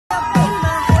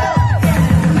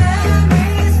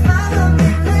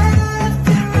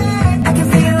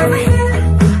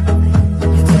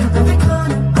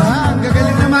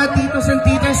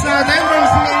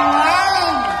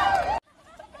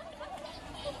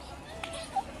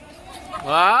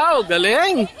Wow,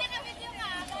 galing.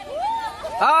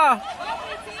 Ah.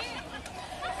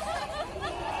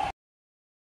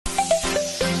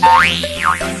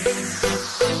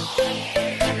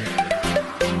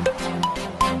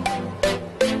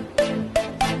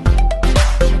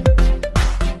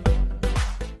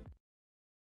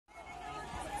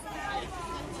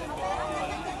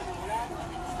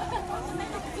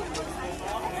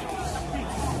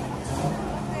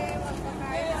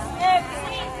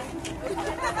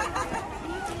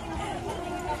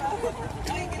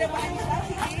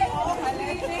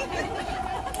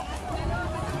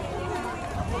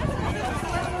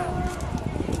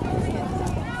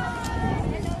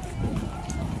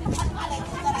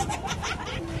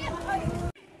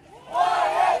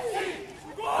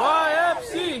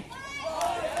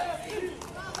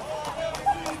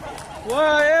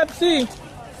 YFC.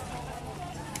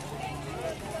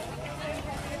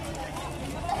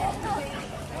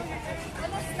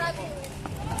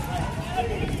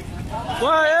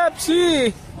 YFC.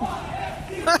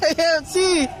 YFC.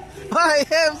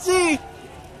 YFC.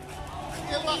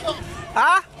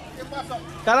 Ha?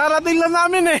 Kararating lang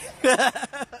namin eh.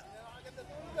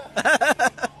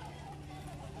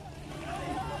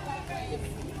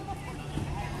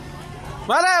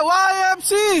 Mare,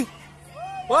 YFC.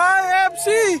 YFC.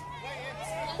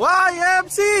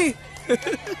 YFC.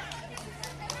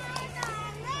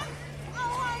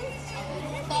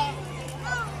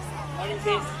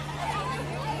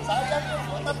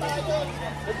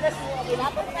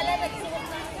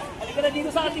 Halika na dito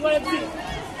sa ating YFC.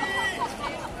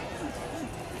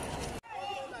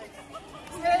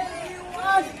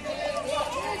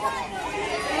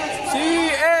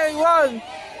 CA1.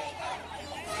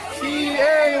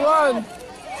 CA1.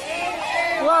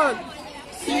 One.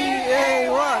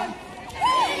 CA1.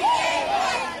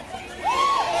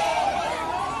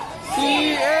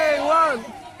 CA1.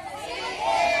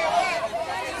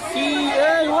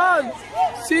 CA1.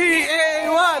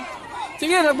 CA1.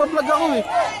 Sige, nagpa-plug ako eh.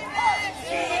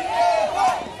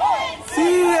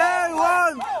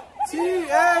 CA1.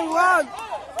 CA1.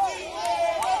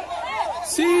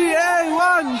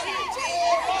 CA1.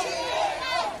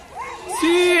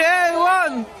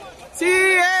 CA1.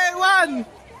 CA1.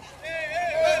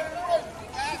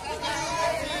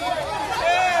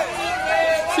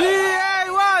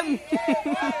 CA1.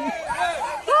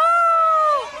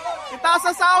 Itaas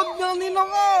sa sound ng ninong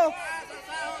ko.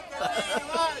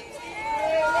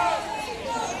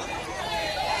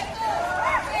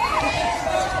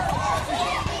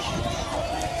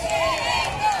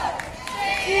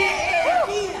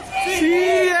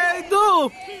 CA2.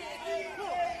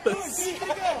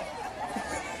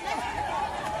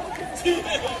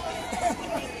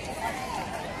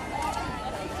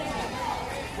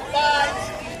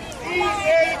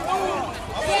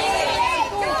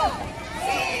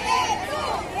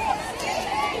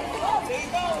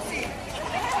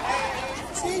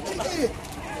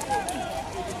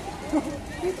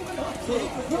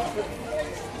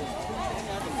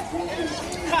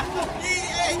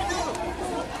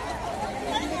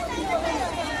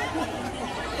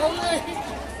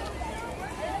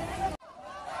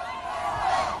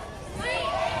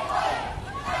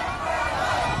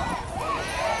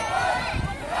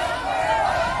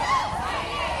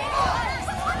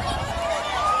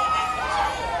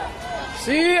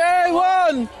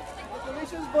 CA1.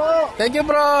 Congratulations, bro. Thank you,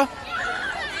 bro.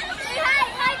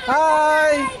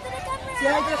 Hi. Say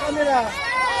hi to the camera.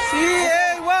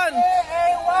 CA1.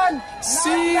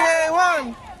 CA1.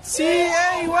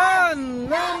 CA1.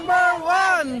 Number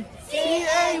 1.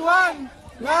 CA1.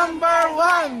 Number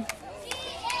 1.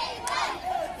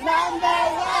 Number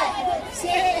 1.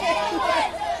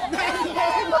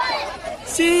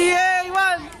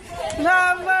 CA1.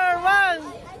 Number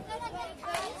 1.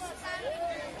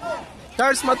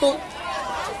 Charles, matu.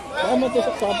 Baka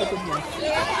matusok sa kapatid mo.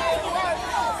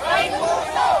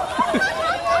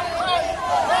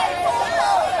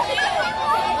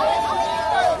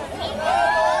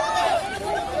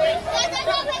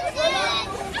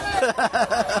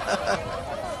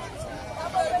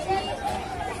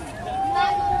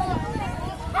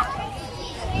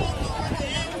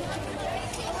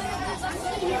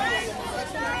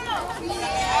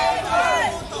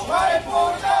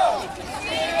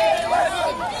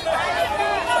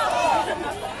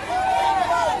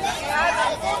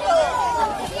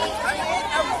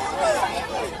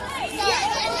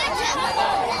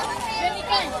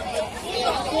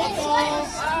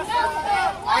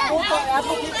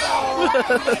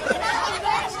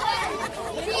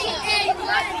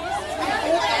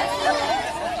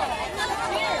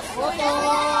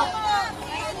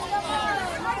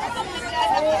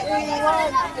 Iwan,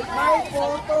 may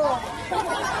photo.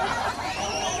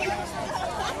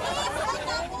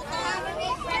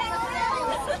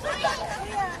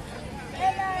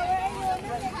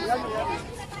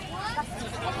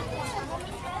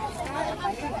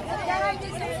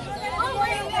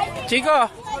 Chico.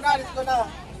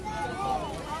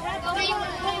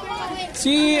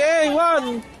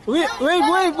 CA1. Wave.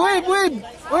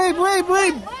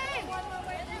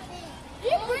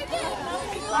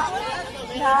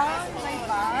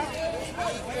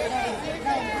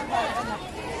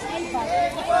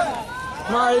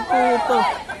 May puto.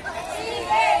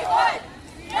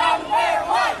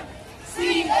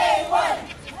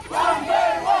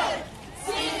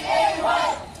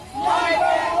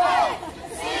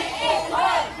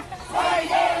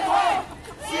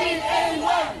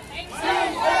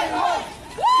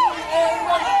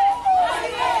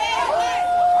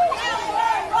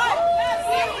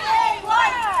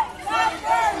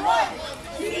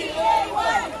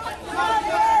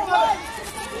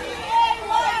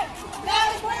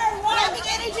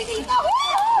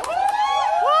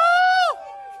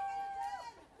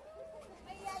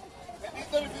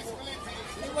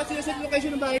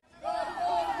 Location ng bahay.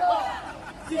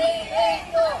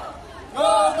 Go!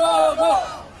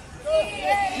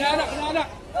 Inanak.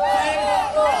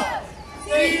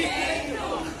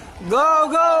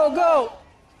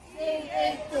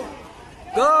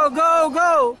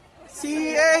 Go!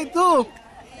 CA2.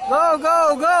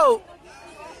 Go!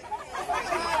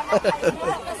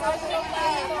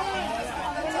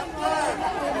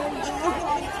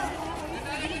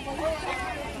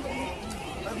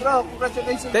 Bro,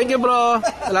 congratulations. Thank you, bro.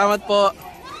 Salamat po.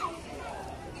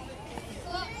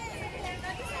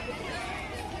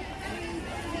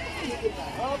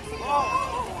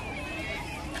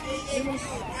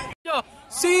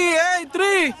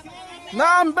 CA3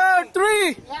 number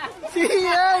 3.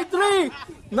 CA3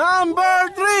 number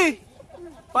 3.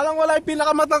 Parang wala yung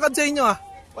pinakamatangkad sa inyo ah.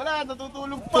 Wala,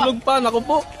 natutulog pa. Tulog pa, naku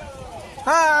po.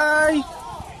 Hi!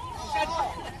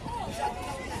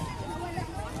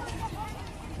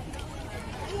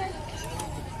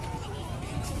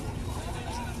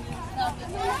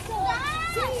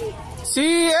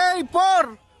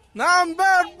 CA4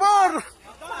 number 4.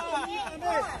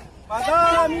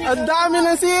 Madami. Ang dami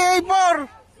ng CA4.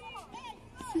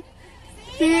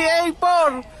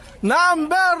 CA4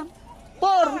 number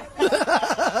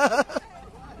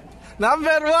 4.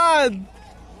 Number 1.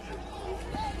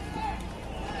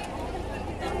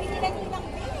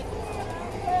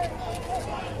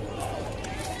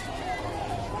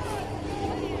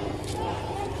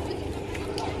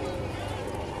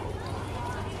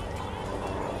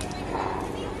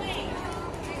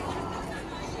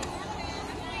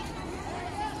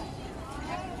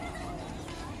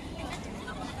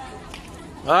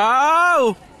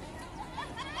 Wow!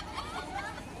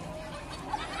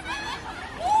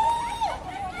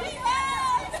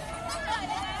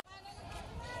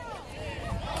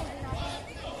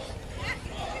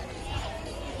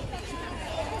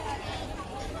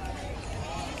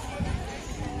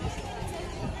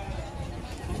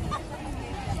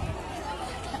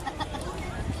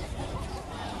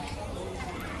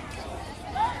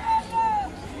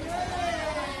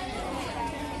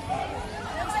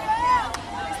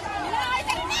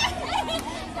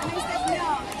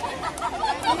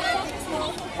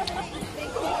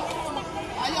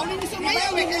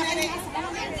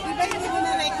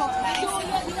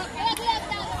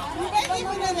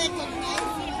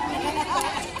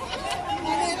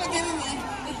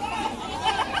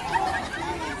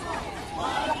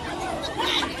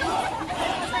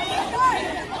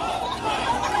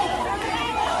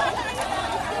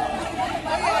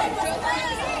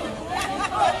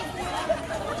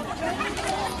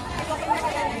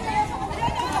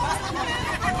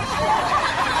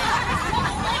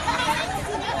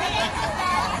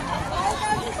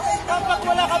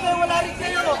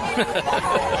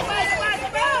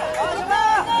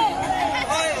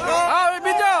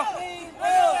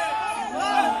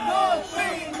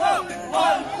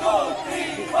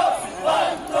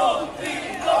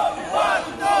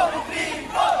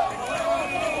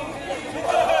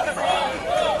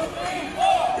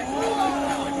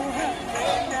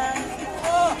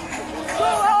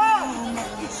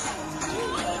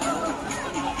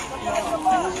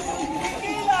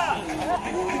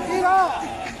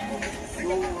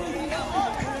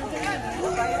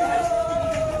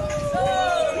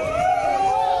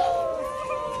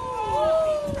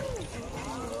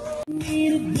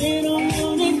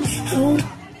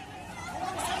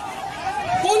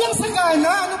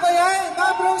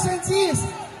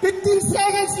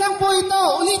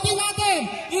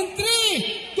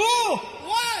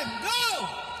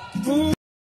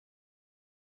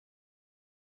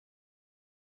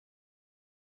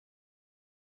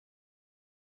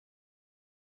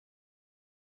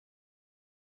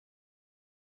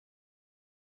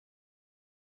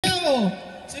 oh.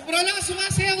 Si Bro lang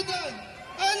sumasayaw doon.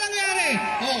 Ano nangyari?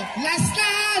 Oh, last na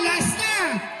ha, last na.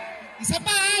 Isa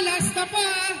pa ha, last na po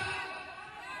ha.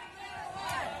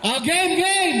 Oh, game,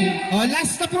 game. Oh,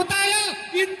 last na po tayo.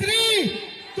 In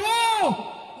 3,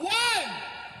 2, 1.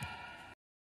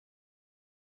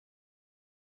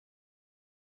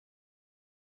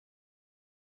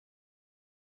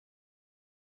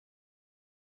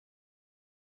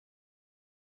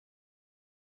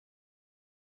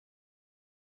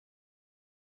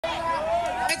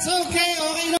 It's okay,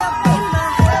 okay na.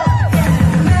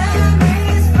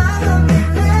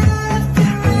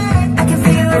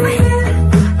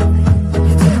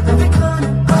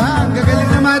 Ang gagaling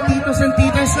na mga titos and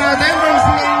titas natin. There's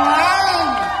the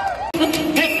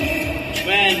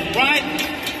And right,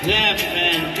 left,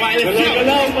 and right.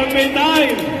 Galaw, pag may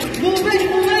time. Move it,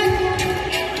 move it.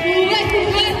 Move it,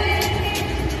 move it.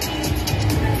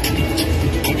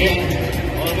 Okay.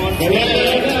 Almost.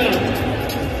 Galaw.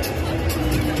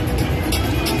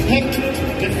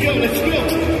 Let's go, let's go.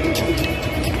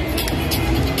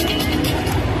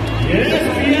 Yes,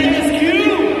 PSQ.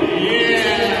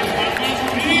 Yeah, almost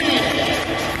finish.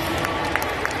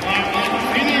 Almost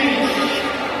finish.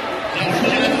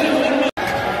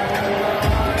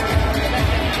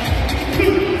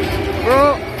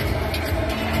 Bro.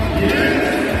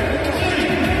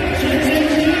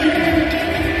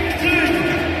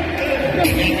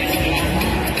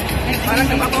 Parang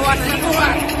nababawasan na po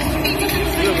ah.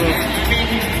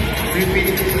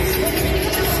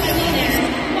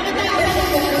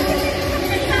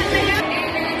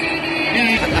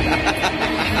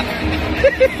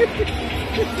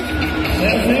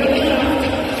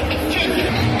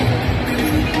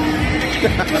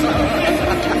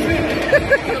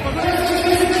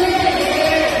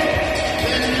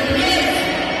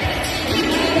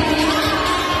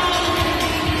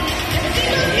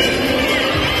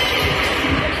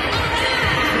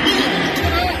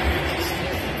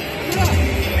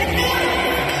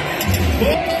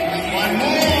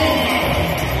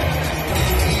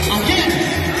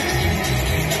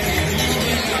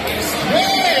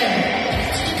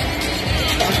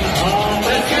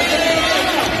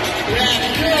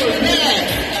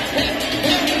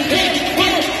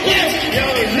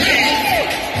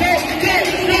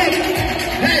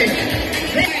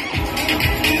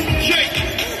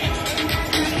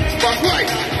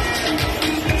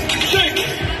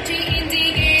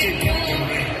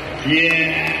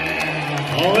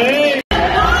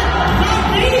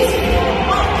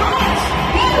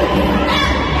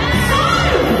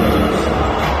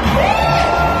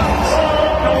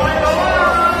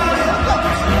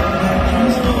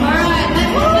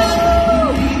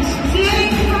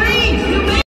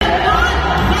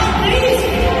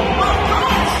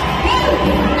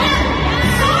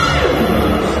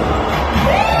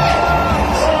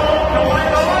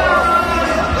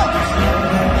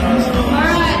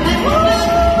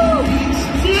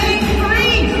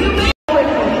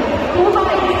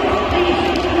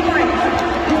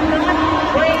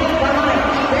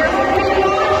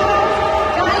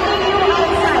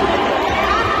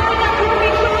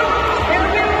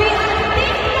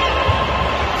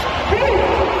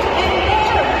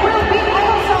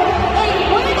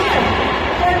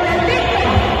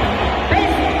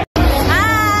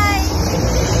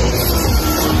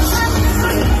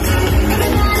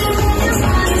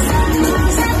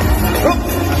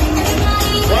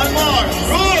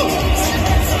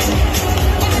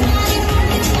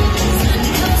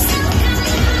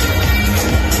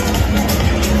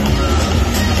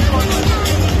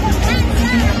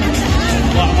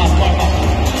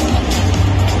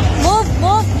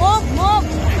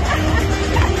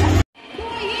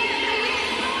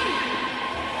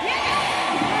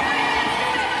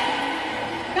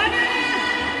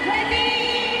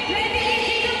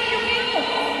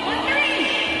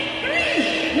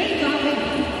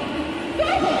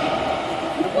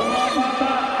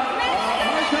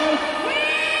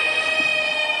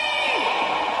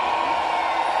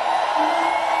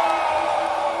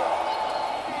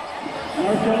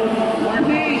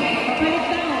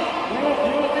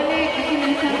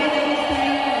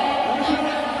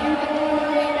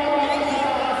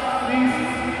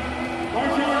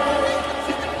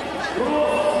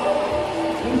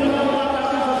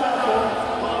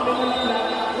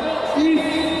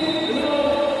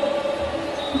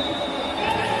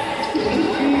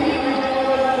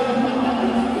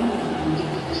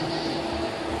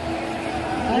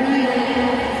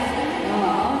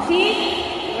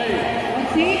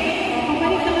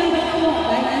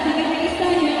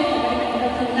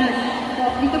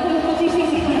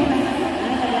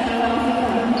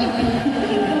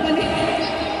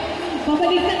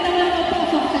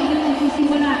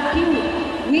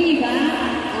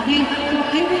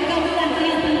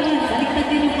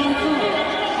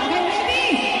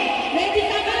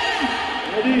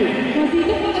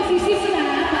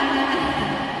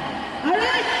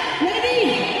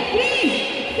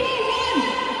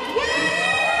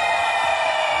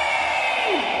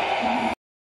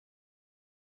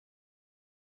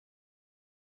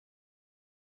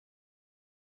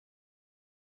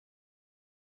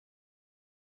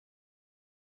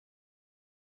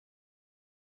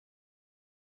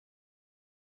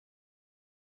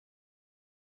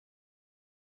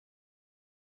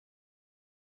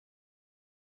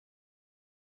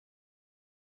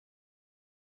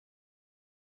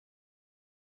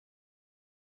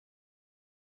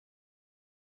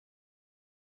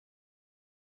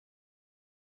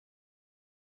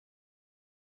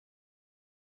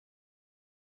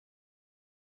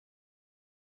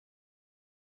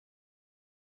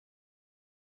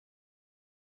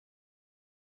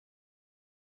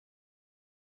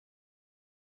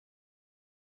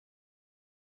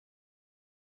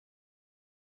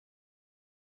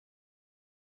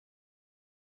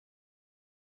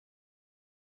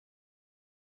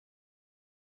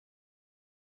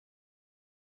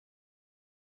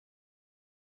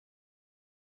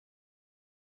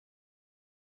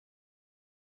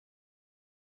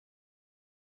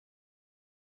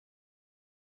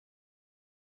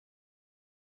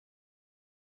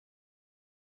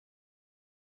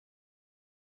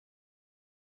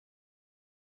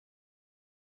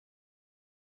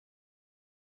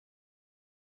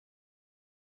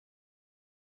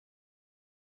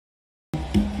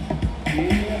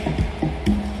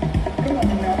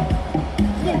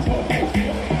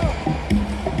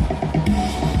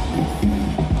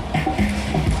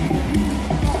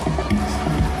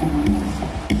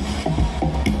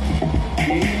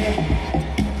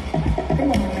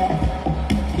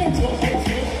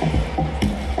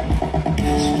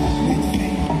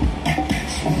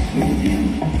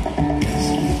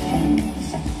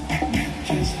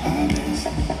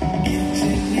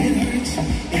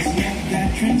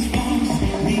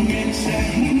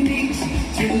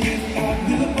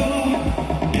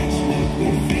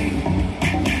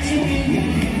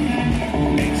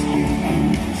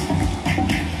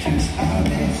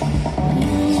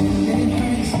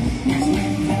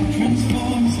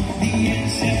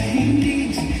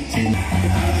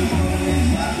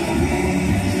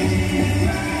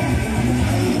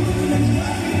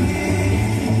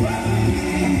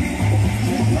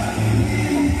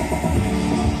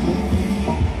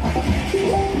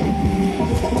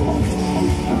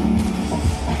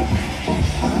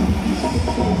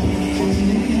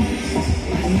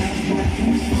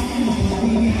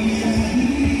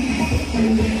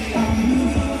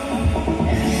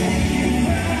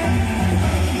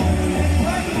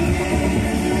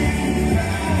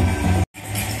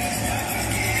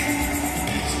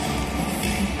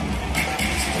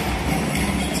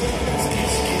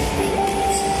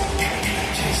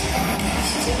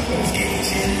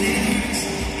 Thank you.